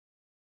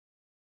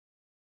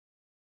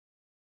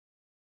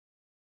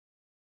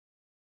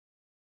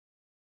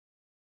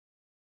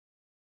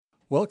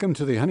Welcome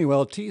to the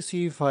Honeywell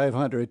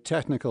TC500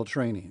 Technical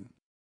Training.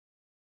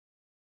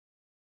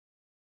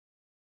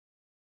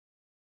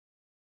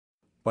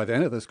 By the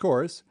end of this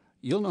course,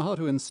 you'll know how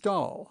to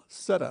install,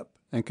 set up,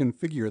 and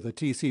configure the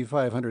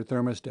TC500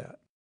 thermostat.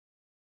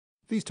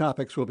 These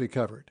topics will be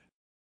covered: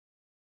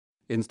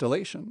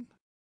 installation,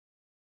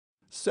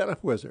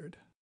 setup wizard,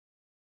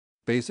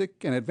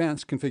 basic and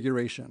advanced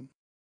configuration,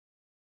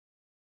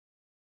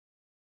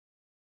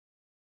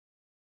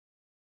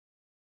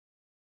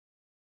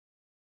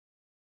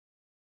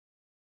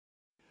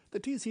 The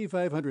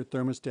TC500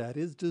 thermostat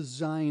is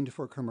designed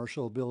for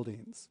commercial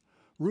buildings,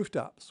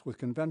 rooftops with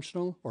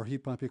conventional or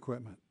heat pump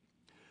equipment.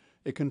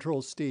 It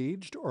controls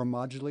staged or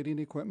modulating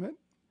equipment,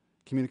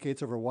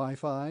 communicates over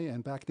Wi-Fi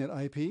and BACnet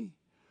IP,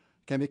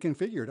 can be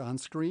configured on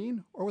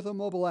screen or with a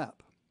mobile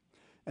app,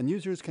 and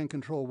users can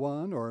control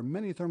one or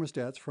many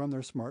thermostats from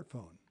their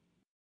smartphone.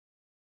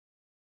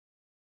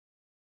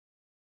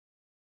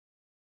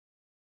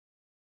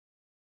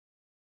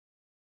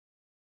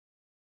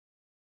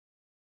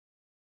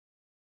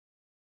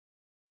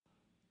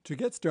 To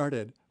get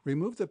started,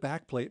 remove the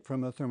backplate from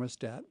the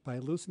thermostat by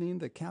loosening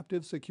the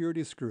captive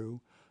security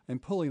screw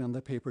and pulling on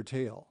the paper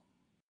tail.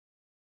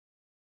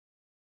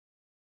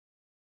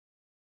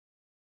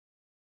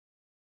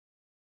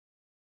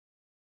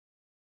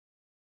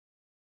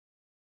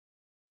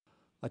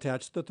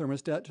 Attach the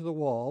thermostat to the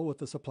wall with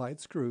the supplied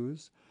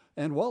screws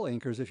and wall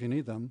anchors if you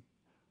need them.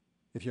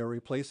 If you're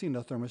replacing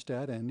the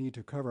thermostat and need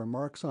to cover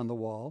marks on the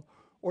wall,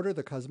 order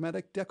the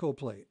cosmetic deco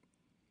plate.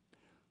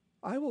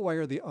 I will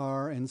wire the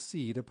R and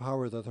C to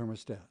power the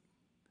thermostat,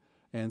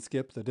 and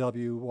skip the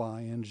W,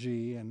 Y, and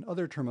G and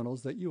other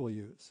terminals that you will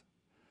use.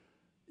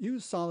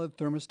 Use solid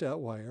thermostat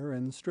wire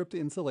and strip the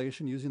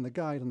insulation using the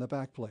guide on the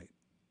backplate.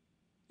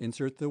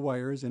 Insert the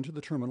wires into the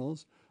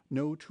terminals,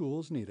 no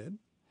tools needed.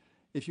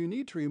 If you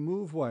need to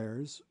remove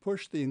wires,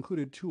 push the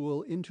included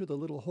tool into the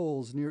little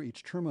holes near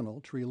each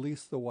terminal to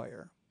release the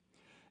wire.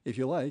 If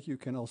you like, you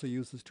can also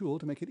use this tool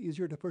to make it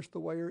easier to push the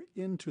wire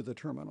into the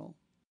terminal.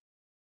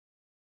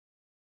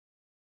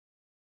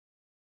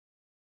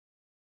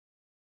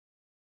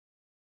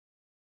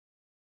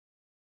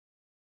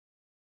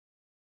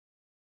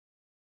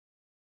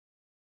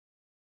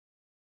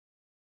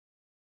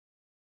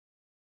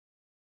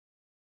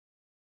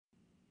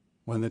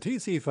 When the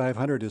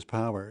TC500 is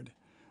powered,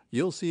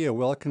 you'll see a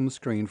welcome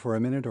screen for a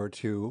minute or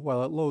two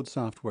while it loads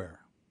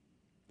software.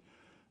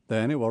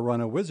 Then it will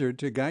run a wizard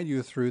to guide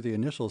you through the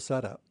initial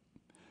setup.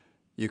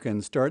 You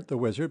can start the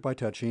wizard by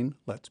touching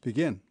Let's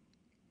Begin.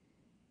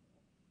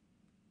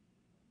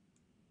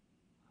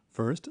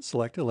 First,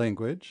 select a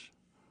language.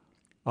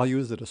 I'll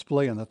use the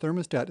display on the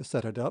thermostat to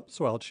set it up,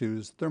 so I'll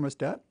choose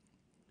Thermostat.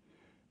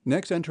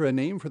 Next, enter a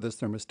name for this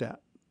thermostat.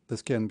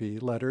 This can be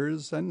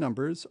letters and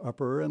numbers,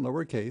 upper and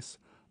lowercase,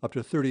 up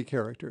to 30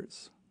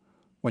 characters.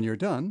 When you're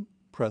done,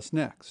 press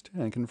Next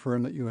and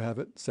confirm that you have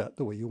it set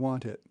the way you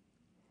want it.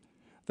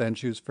 Then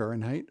choose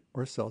Fahrenheit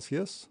or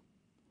Celsius.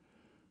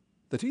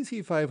 The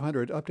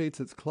TC500 updates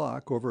its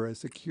clock over a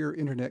secure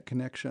internet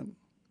connection.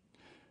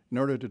 In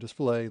order to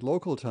display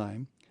local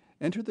time,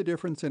 enter the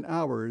difference in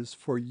hours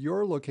for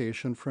your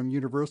location from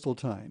Universal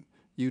Time,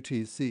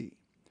 UTC.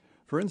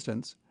 For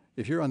instance,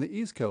 if you're on the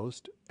East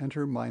Coast,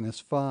 enter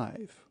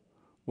 -5.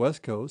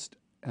 West Coast,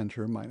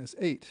 enter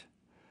 -8.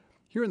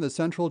 Here in the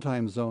Central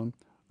Time Zone,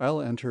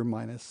 I'll enter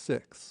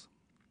 -6.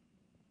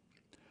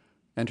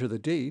 Enter the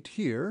date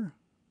here,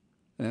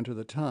 and enter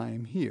the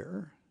time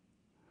here.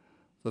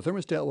 The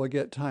thermostat will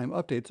get time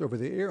updates over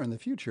the air in the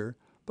future,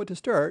 but to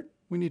start,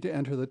 we need to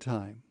enter the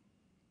time.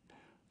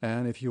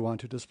 And if you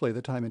want to display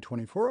the time in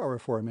 24-hour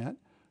format,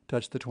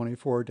 touch the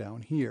 24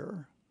 down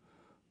here.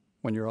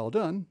 When you're all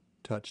done,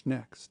 touch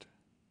Next.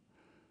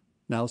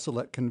 Now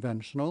select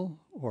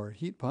Conventional or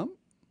Heat Pump.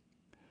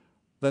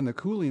 Then the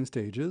cooling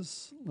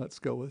stages, let's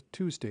go with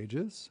 2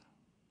 stages.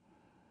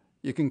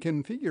 You can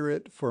configure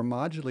it for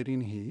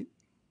modulating heat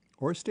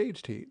or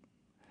staged heat.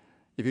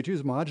 If you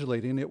choose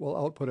modulating, it will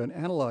output an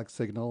analog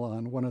signal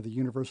on one of the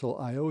universal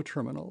I/O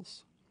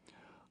terminals.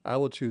 I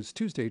will choose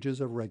 2 stages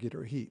of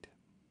regular heat.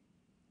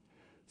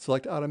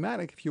 Select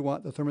Automatic if you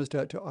want the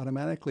thermostat to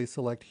automatically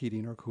select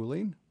heating or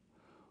cooling,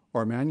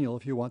 or Manual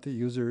if you want the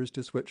users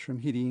to switch from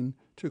heating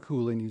to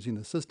cooling using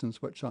the system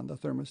switch on the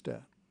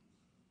thermostat.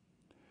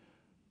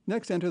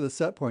 Next, enter the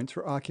set points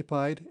for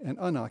occupied and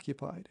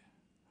unoccupied.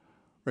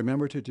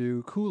 Remember to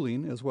do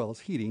cooling as well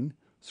as heating.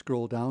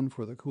 Scroll down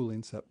for the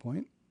cooling set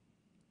point.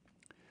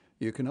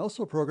 You can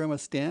also program a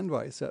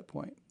standby set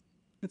point.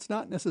 It's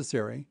not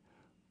necessary,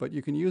 but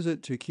you can use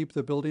it to keep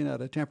the building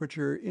at a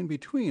temperature in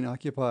between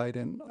occupied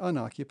and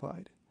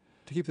unoccupied,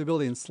 to keep the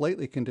building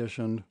slightly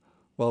conditioned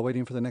while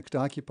waiting for the next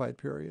occupied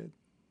period.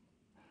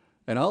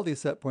 And all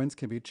these set points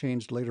can be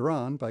changed later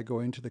on by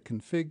going to the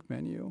Config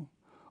menu,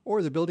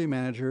 or the building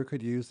manager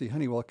could use the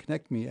Honeywell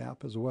Connect Me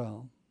app as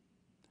well.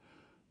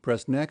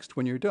 Press Next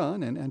when you're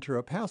done and enter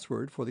a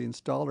password for the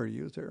installer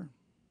user.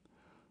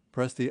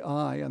 Press the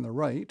I on the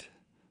right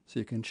so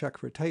you can check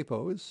for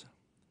typos.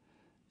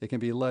 It can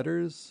be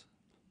letters,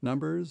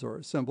 numbers,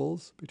 or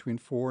symbols between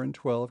 4 and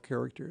 12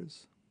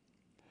 characters.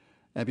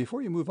 And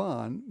before you move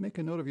on, make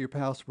a note of your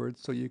password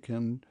so you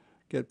can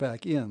get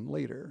back in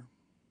later.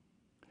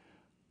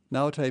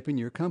 Now type in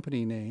your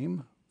company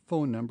name,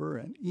 phone number,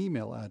 and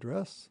email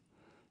address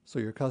so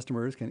your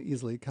customers can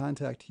easily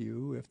contact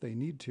you if they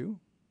need to.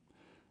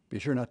 Be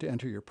sure not to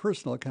enter your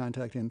personal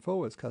contact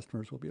info, as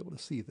customers will be able to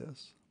see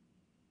this.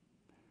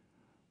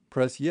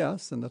 Press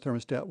yes, and the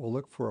thermostat will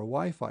look for a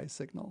Wi-Fi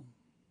signal.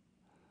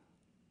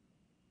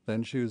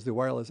 Then choose the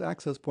wireless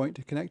access point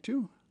to connect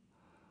to.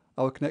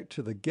 I will connect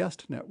to the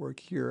guest network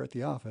here at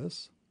the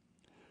office.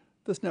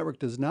 This network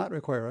does not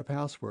require a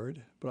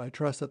password, but I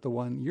trust that the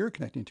one you're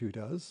connecting to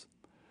does.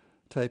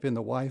 Type in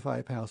the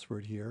Wi-Fi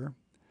password here,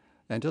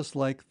 and just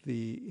like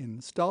the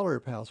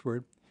installer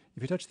password,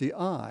 if you touch the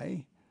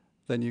I,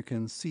 then you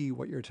can see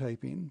what you're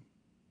typing.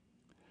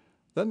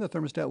 Then the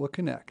thermostat will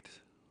connect.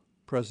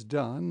 Press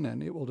Done,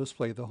 and it will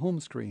display the home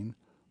screen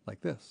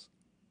like this.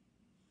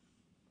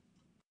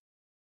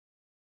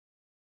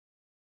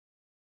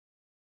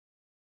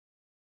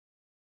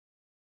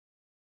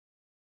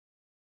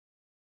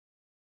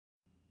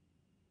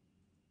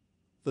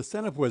 The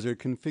Setup Wizard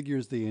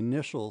configures the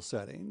initial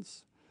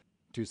settings.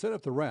 To set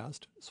up the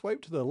rest,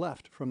 swipe to the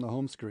left from the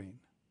home screen.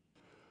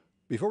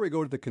 Before we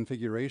go to the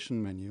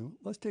configuration menu,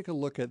 let's take a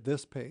look at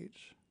this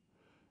page.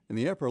 In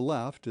the upper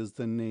left is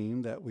the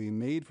name that we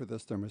made for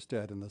this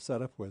thermostat in the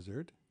Setup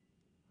Wizard.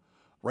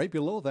 Right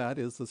below that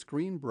is the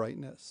screen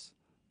brightness.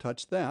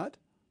 Touch that,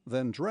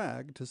 then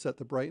drag to set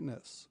the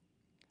brightness.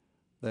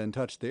 Then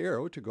touch the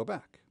arrow to go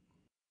back.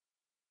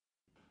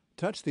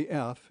 Touch the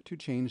F to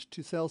change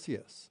to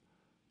Celsius.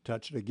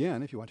 Touch it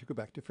again if you want to go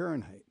back to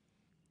Fahrenheit.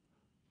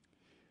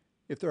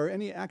 If there are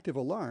any active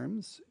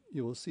alarms,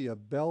 you will see a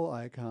bell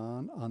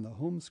icon on the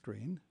home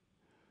screen.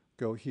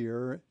 Go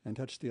here and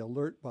touch the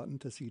Alert button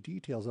to see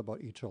details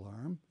about each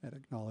alarm and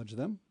acknowledge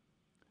them.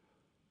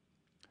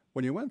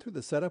 When you went through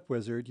the Setup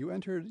Wizard, you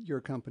entered your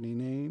company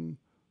name,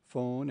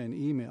 phone, and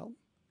email.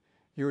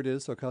 Here it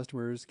is so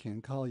customers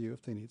can call you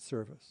if they need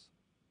service.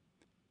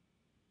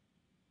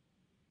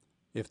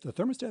 If the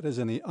thermostat is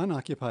in the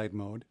unoccupied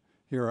mode,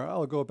 here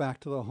I'll go back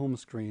to the home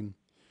screen.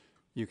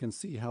 You can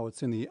see how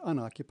it's in the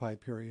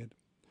unoccupied period.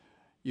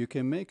 You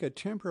can make a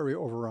temporary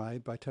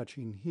override by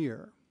touching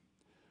here.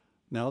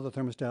 Now the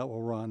thermostat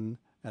will run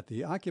at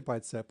the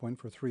occupied set point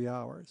for 3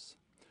 hours.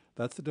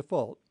 That's the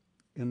default.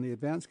 In the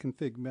Advanced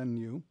Config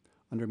menu,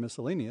 under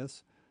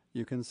Miscellaneous,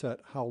 you can set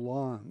how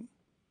long.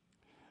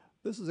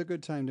 This is a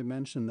good time to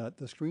mention that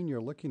the screen you're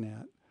looking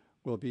at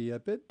will be a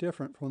bit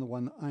different from the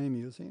one I'm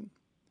using.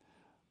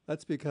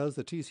 That's because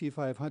the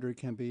TC500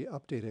 can be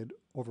updated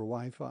over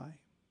Wi-Fi.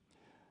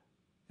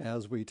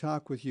 As we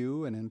talk with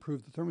you and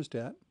improve the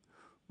thermostat,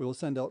 we will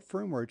send out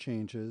firmware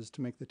changes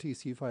to make the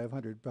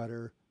TC500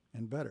 better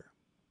and better.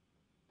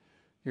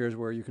 Here's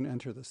where you can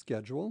enter the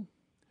schedule.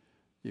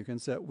 You can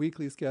set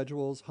weekly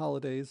schedules,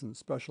 holidays, and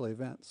special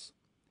events.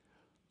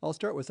 I'll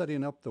start with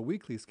setting up the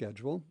weekly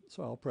schedule,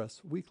 so I'll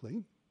press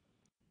Weekly.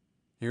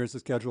 Here's the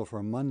schedule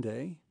for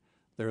Monday.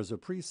 There's a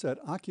preset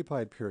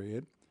occupied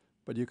period,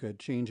 but you could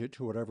change it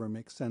to whatever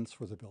makes sense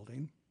for the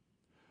building.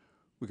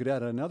 We could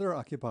add another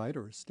occupied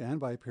or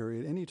standby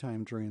period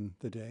anytime during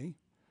the day.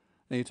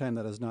 Any time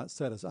that is not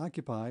set as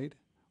occupied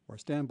or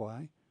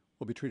standby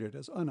will be treated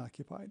as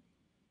unoccupied.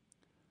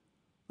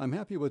 I'm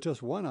happy with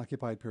just one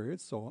occupied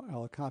period, so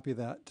I'll copy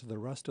that to the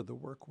rest of the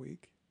work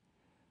week.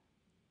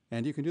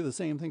 And you can do the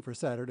same thing for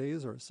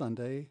Saturdays or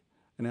Sunday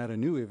and add a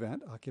new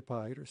event,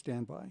 occupied or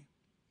standby.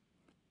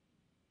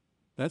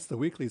 That's the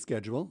weekly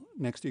schedule.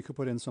 Next, you could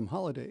put in some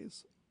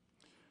holidays.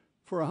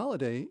 For a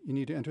holiday, you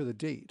need to enter the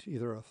date,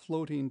 either a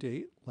floating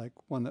date, like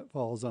one that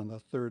falls on the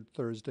third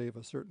Thursday of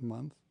a certain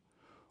month,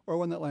 or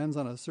one that lands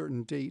on a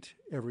certain date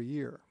every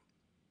year.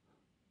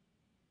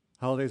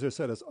 Holidays are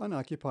set as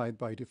unoccupied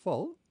by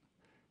default.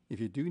 If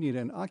you do need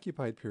an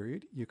occupied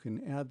period, you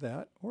can add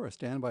that or a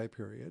standby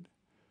period.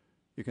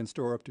 You can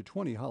store up to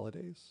 20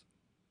 holidays.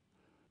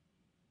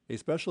 A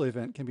special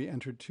event can be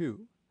entered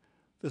too.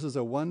 This is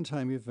a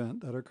one-time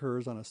event that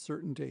occurs on a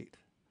certain date.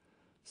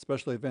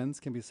 Special events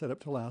can be set up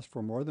to last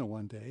for more than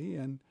one day,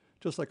 and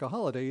just like a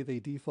holiday, they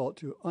default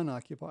to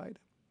unoccupied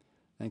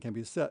and can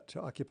be set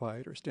to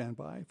occupied or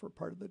standby for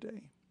part of the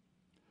day.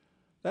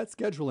 That's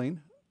scheduling.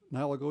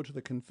 Now we'll go to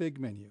the Config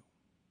menu.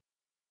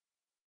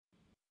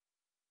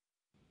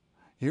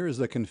 Here is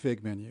the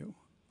Config menu.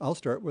 I'll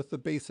start with the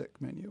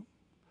Basic menu.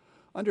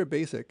 Under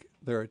Basic,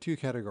 there are two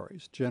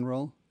categories,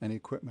 General and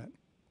Equipment.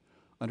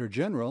 Under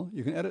General,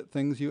 you can edit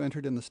things you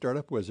entered in the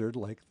Startup Wizard,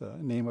 like the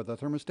name of the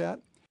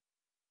thermostat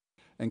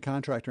and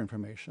contractor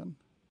information.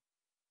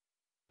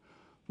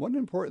 One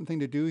important thing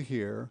to do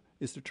here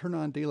is to turn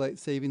on daylight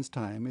savings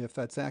time if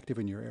that's active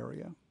in your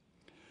area.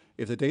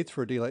 If the dates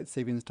for daylight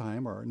savings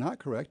time are not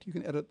correct, you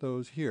can edit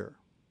those here.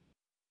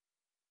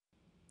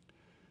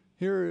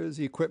 Here is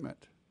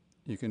Equipment.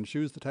 You can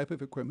choose the type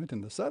of equipment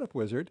in the Setup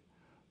Wizard,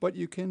 but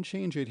you can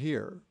change it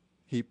here,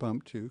 heat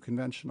pump to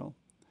conventional.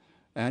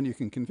 And you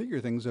can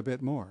configure things a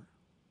bit more.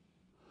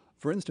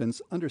 For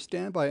instance, under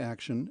Standby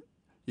action,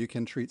 you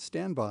can treat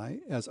standby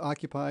as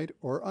occupied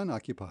or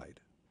unoccupied.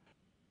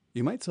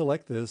 You might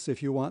select this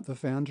if you want the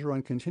fan to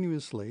run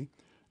continuously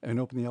and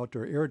open the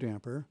outdoor air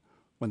damper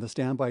when the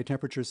standby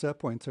temperature set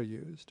points are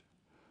used.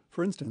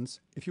 For instance,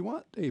 if you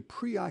want a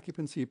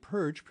pre-occupancy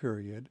purge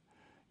period,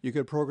 you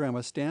could program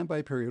a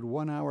standby period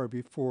 1 hour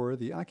before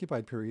the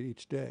occupied period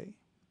each day.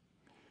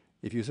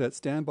 If you set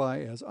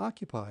standby as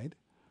occupied,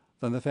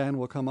 then the fan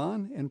will come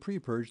on and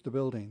pre-purge the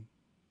building.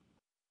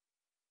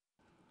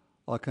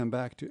 I'll come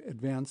back to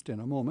advanced in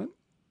a moment.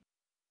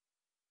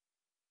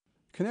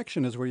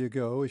 Connection is where you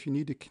go if you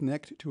need to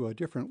connect to a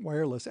different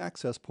wireless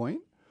access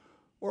point,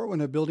 or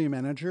when a building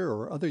manager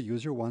or other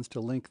user wants to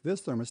link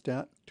this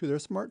thermostat to their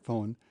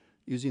smartphone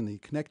using the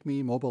Connect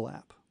Me mobile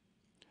app.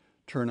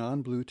 Turn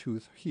on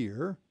Bluetooth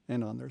here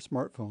and on their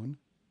smartphone,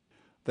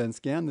 then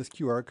scan this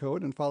QR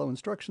code and follow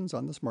instructions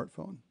on the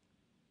smartphone.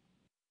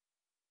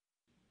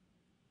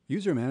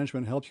 User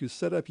management helps you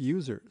set up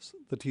users.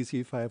 The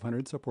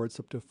TC500 supports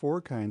up to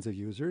 4 kinds of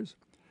users: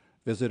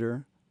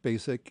 visitor,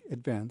 basic,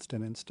 advanced,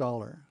 and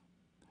installer.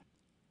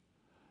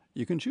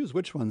 You can choose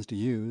which ones to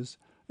use,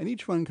 and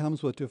each one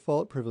comes with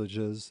default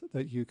privileges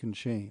that you can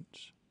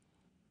change.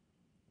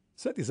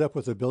 Set these up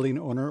with a building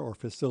owner or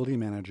facility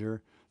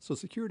manager so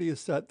security is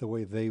set the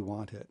way they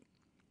want it.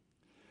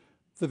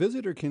 The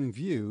visitor can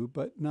view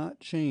but not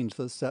change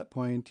the set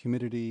point,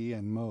 humidity,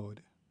 and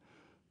mode.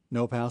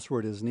 No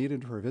password is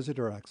needed for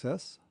visitor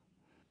access.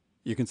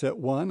 You can set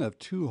one of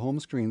 2 home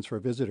screens for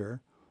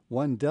visitor.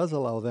 One does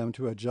allow them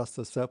to adjust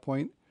the set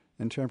point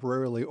and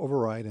temporarily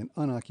override an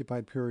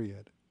unoccupied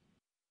period.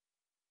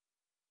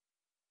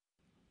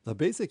 The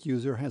basic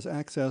user has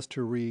access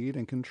to read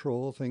and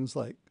control things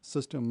like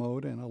system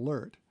mode and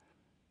alert.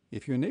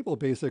 If you enable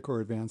basic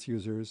or advanced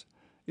users,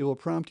 it will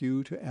prompt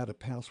you to add a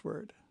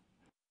password.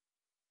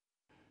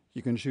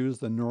 You can choose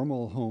the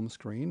normal home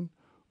screen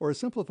or a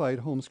simplified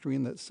home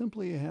screen that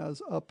simply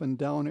has up and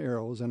down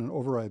arrows and an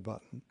override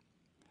button.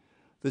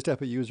 This type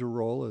of user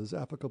role is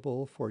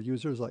applicable for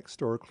users like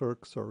store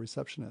clerks or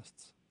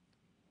receptionists.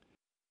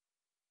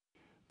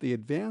 The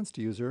advanced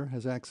user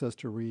has access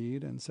to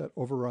read and set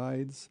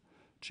overrides,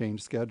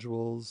 change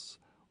schedules,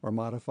 or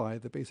modify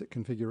the basic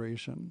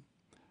configuration.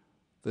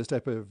 This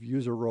type of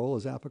user role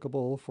is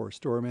applicable for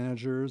store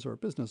managers or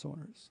business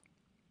owners.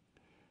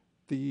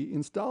 The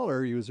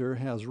installer user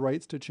has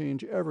rights to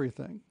change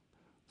everything.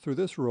 Through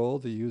this role,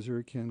 the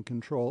user can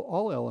control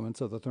all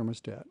elements of the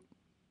thermostat.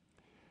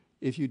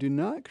 If you do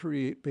not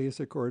create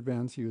basic or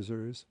advanced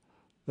users,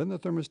 then the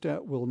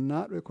thermostat will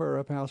not require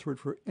a password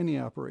for any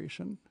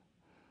operation.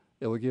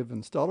 It will give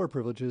installer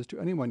privileges to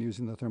anyone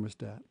using the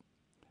thermostat.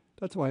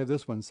 That's why I have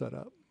this one set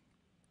up.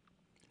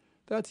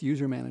 That's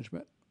user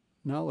management.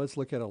 Now let's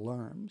look at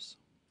alarms.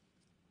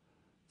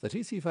 The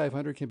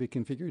TC500 can be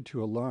configured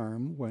to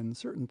alarm when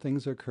certain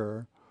things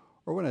occur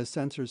or when a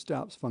sensor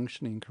stops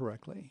functioning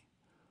correctly.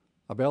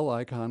 A bell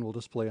icon will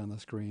display on the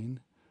screen.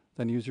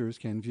 Then users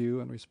can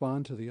view and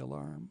respond to the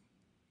alarm.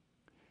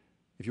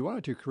 If you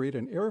wanted to create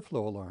an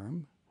airflow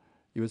alarm,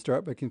 you would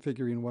start by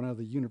configuring one of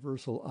the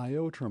universal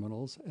I/O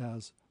terminals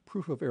as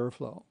proof of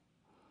airflow.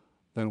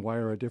 Then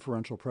wire a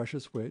differential pressure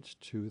switch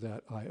to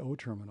that I/O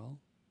terminal.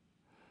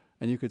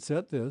 And you could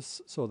set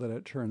this so that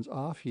it turns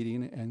off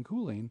heating and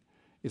cooling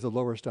if the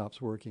blower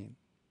stops working.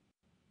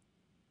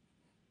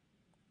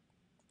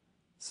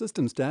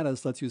 System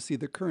status lets you see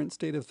the current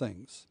state of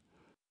things.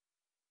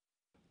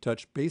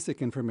 Touch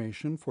basic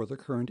information for the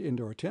current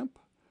indoor temp,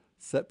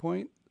 set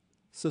point,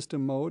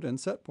 system mode, and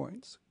set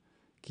points.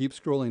 Keep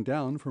scrolling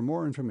down for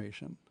more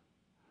information.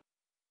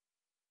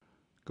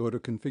 Go to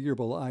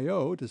Configurable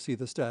I/O to see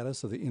the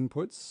status of the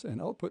inputs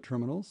and output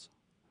terminals.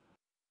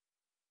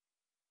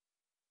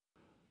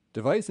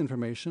 Device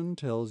information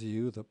tells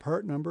you the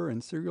part number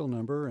and serial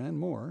number and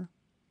more.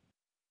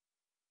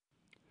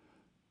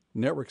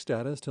 Network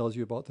status tells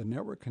you about the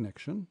network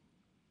connection.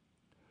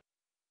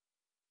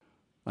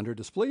 Under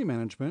Display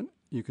Management,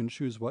 you can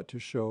choose what to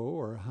show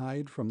or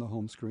hide from the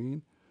home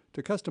screen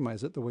to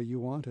customize it the way you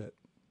want it.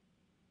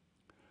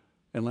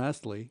 And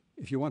lastly,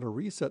 if you want to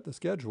reset the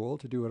schedule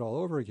to do it all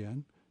over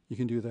again, you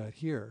can do that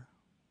here.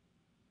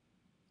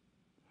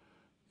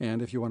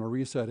 And if you want to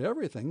reset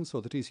everything so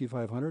the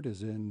TC500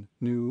 is in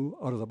new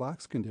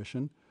out-of-the-box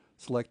condition,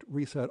 select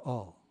Reset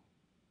All.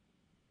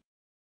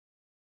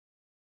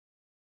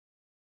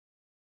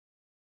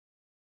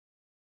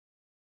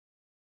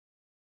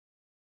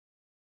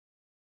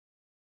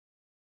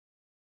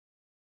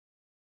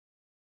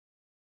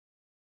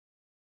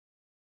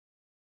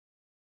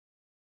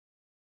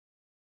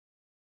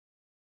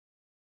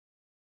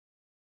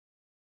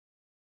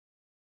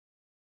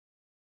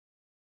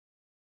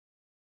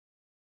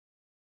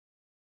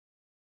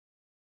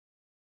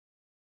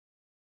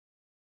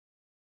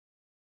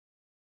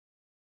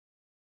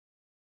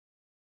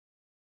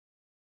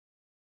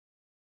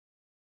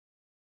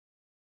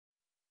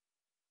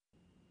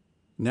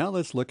 Now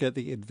let's look at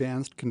the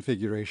advanced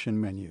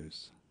configuration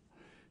menus.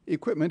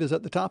 Equipment is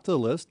at the top of the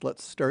list.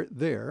 Let's start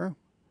there.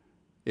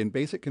 In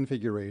basic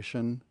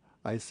configuration,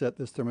 I set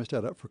this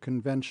thermostat up for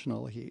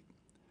conventional heat.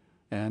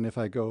 And if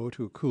I go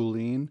to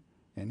cooling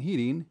and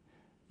heating,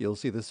 you'll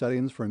see the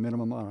settings for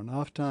minimum on and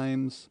off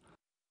times,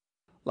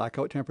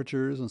 lockout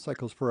temperatures, and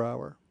cycles per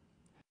hour.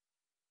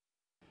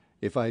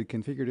 If I had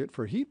configured it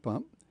for heat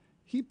pump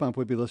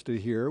would be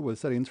listed here with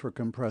settings for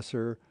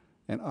compressor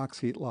and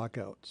oxheat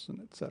lockouts,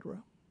 and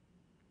etc.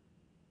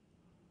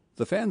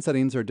 The fan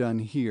settings are done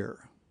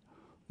here.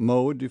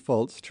 Mode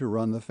defaults to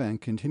run the fan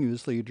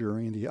continuously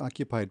during the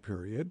occupied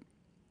period.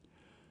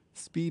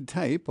 Speed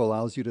type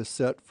allows you to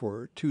set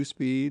for 2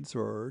 speeds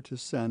or to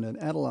send an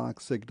analog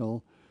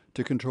signal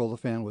to control the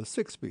fan with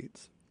 6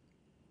 speeds.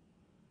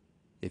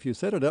 If you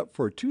set it up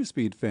for a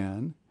 2-speed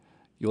fan,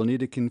 you'll need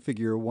to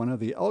configure one of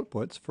the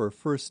outputs for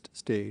first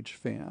stage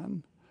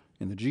fan,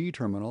 and the G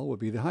terminal would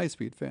be the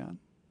high-speed fan.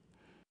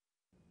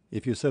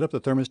 If you set up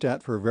the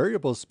thermostat for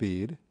variable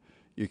speed,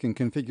 you can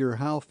configure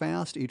how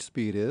fast each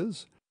speed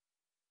is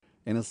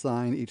and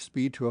assign each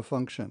speed to a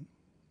function.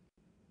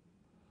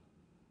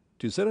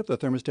 To set up the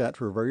thermostat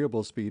for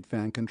variable speed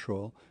fan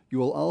control, you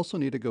will also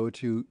need to go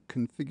to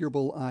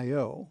Configurable I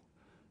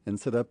and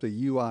set up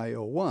the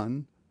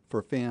UIO1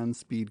 for fan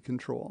speed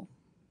control,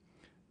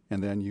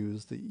 and then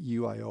use the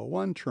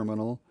UIO1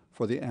 terminal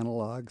for the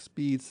analog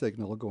speed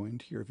signal going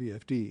to your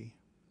VFD.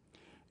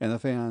 And the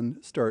fan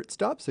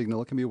start-stop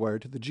signal can be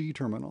wired to the G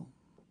terminal.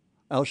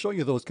 I'll show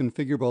you those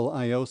configurable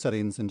I/O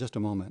settings in just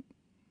a moment.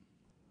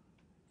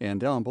 And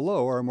down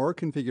below are more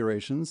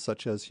configurations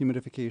such as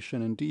humidification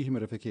and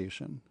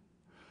dehumidification.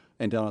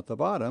 And down at the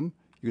bottom,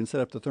 you can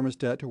set up the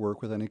thermostat to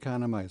work with an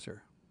economizer.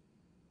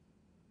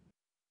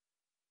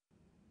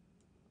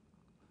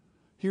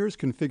 Here's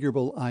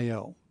Configurable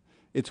I/O.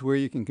 It's where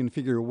you can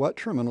configure what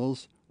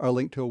terminals are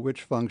linked to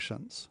which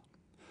functions.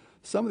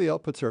 Some of the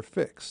outputs are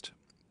fixed.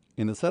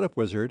 In the Setup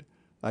Wizard,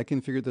 I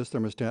configured this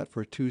thermostat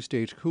for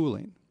 2-stage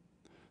cooling.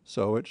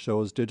 So it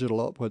shows digital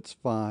outputs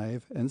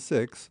 5 and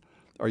 6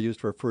 are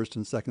used for first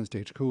and second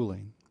stage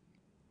cooling.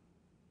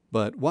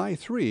 But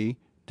Y3,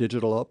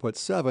 digital output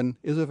 7,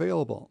 is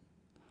available.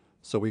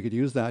 So we could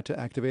use that to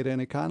activate an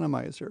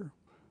economizer,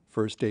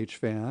 first stage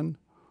fan,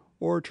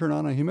 or turn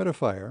on a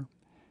humidifier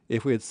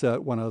if we had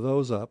set one of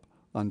those up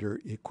under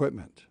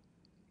Equipment.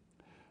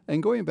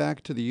 And going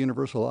back to the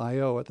Universal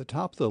I/O at the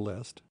top of the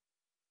list,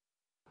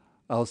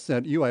 I'll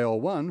set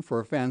UIO1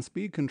 for fan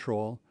speed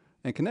control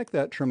and connect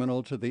that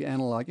terminal to the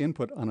analog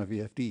input on a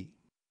VFD.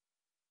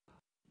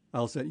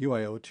 I'll set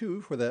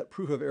UIO2 for that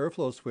proof of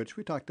airflow switch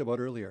we talked about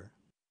earlier.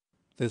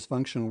 This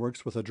function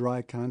works with a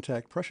dry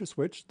contact pressure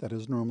switch that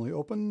is normally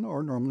open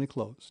or normally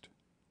closed.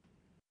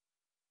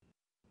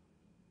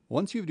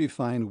 Once you've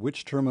defined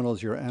which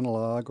terminals your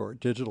analog or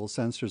digital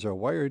sensors are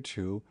wired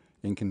to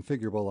in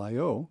Configurable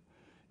I/O,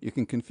 you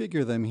can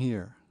configure them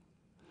here.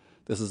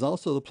 This is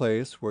also the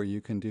place where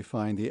you can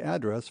define the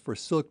address for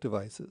Silk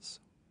devices.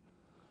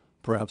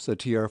 Perhaps a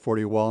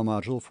TR40 wall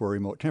module for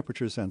remote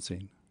temperature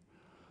sensing.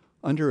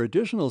 Under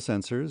Additional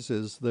Sensors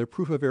is the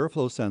proof of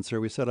airflow sensor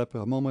we set up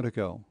a moment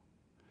ago.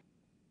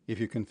 If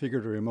you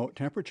configured a remote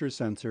temperature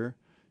sensor,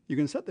 you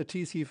can set the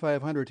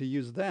TC500 to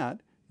use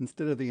that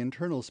instead of the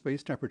internal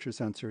space temperature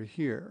sensor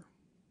here.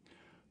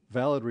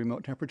 Valid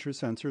remote temperature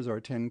sensors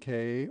are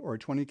 10K or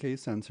 20K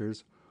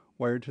sensors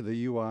wired to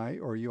the UI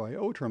or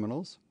UIO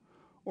terminals,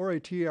 or a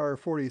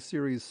TR40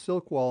 series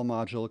Silk wall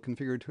module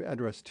configured to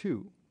address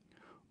 2,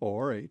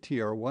 or a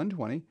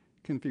TR120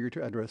 configured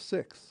to address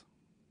 6.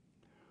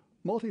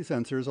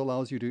 Multi-sensors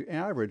allows you to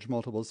average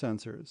multiple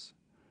sensors.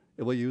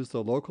 It will use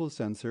the local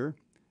sensor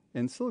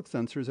and Silk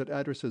sensors at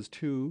addresses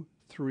 2,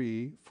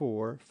 3,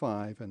 4,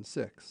 5, and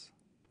 6.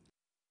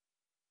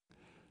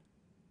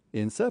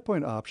 In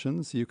Setpoint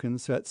options, you can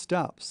set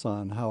stops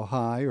on how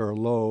high or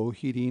low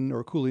heating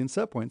or cooling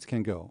setpoints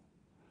can go.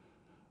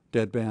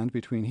 Deadband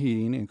between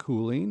heating and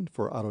cooling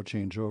for auto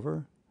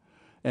changeover,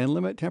 and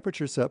limit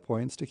temperature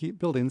setpoints to keep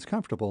buildings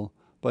comfortable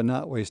but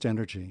not waste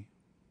energy.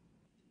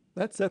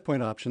 That's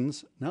Setpoint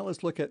options. Now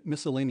let's look at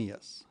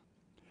Miscellaneous.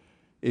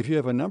 If you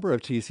have a number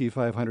of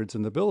TC500s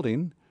in the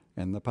building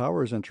and the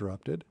power is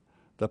interrupted,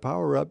 the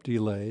power-up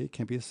delay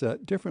can be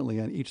set differently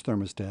on each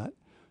thermostat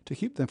to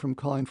keep them from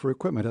calling for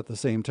equipment at the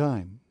same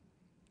time.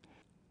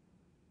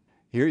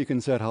 Here you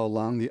can set how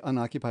long the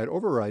unoccupied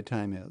override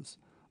time is.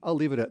 I'll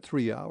leave it at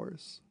 3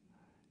 hours.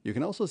 You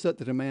can also set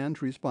the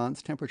demand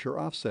response temperature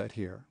offset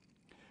here.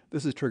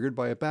 This is triggered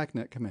by a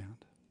backnet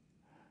command.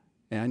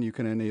 And you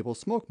can enable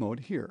smoke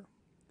mode here.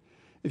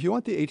 If you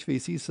want the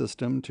HVAC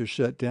system to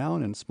shut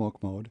down in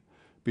smoke mode,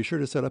 be sure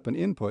to set up an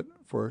input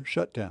for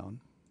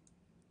shutdown.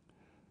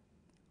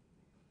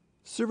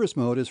 Service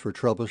mode is for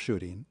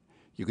troubleshooting.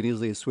 You can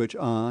easily switch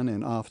on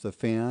and off the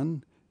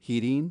fan,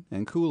 heating,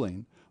 and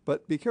cooling,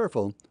 but be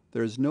careful,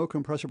 there is no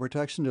compressor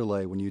protection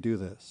delay when you do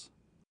this.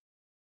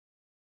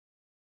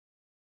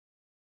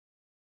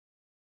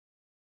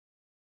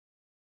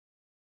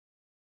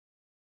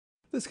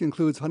 This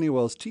concludes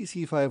Honeywell's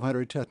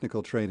TC500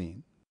 technical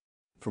training.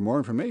 For more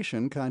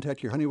information,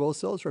 contact your Honeywell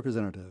sales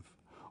representative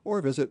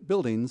or visit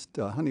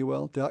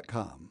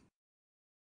buildings.honeywell.com.